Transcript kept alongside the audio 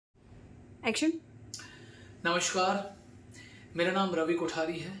Action. नमस्कार, मेरा नाम रवि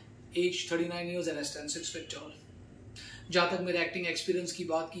कोठारी है। As 39 years and 6 feet tall. जहाँ तक मेरे एक्टिंग एक्सपीरियंस की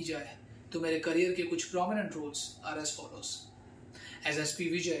बात की जाए तो मेरे करियर के कुछ prominent roles are as follows. As SP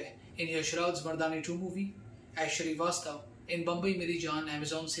Vijay in Yashraj Mardaani 2 movie, as Srivastava इन बम्बई मेरी जान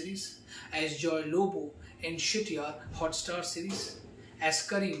Amazon series, as Joy Lobo in Shityaar Hotstar series, as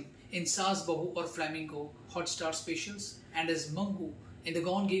Kareem in Saas Bahu or Flamingo Hotstar specials, and as Mangu in the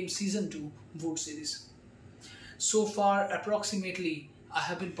Gone Game Season 2 Wood series. So far, approximately, I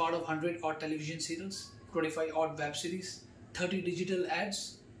have been part of 100 odd television serials, 25 odd web series, 30 digital ads,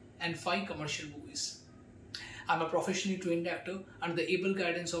 and 5 commercial movies. I'm a professionally trained actor under the able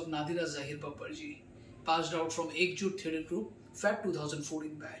guidance of Nadira Zahir Babbarji, passed out from Ekjut Theatre Group, Feb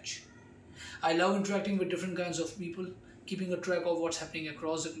 2014 batch. I love interacting with different kinds of people, keeping a track of what's happening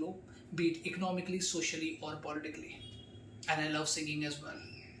across the globe, be it economically, socially, or politically. And I love singing as well.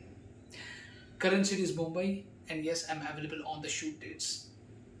 Current city is Mumbai, and yes, I'm available on the shoot dates.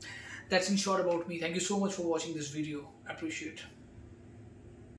 That's in short about me. Thank you so much for watching this video. I appreciate it.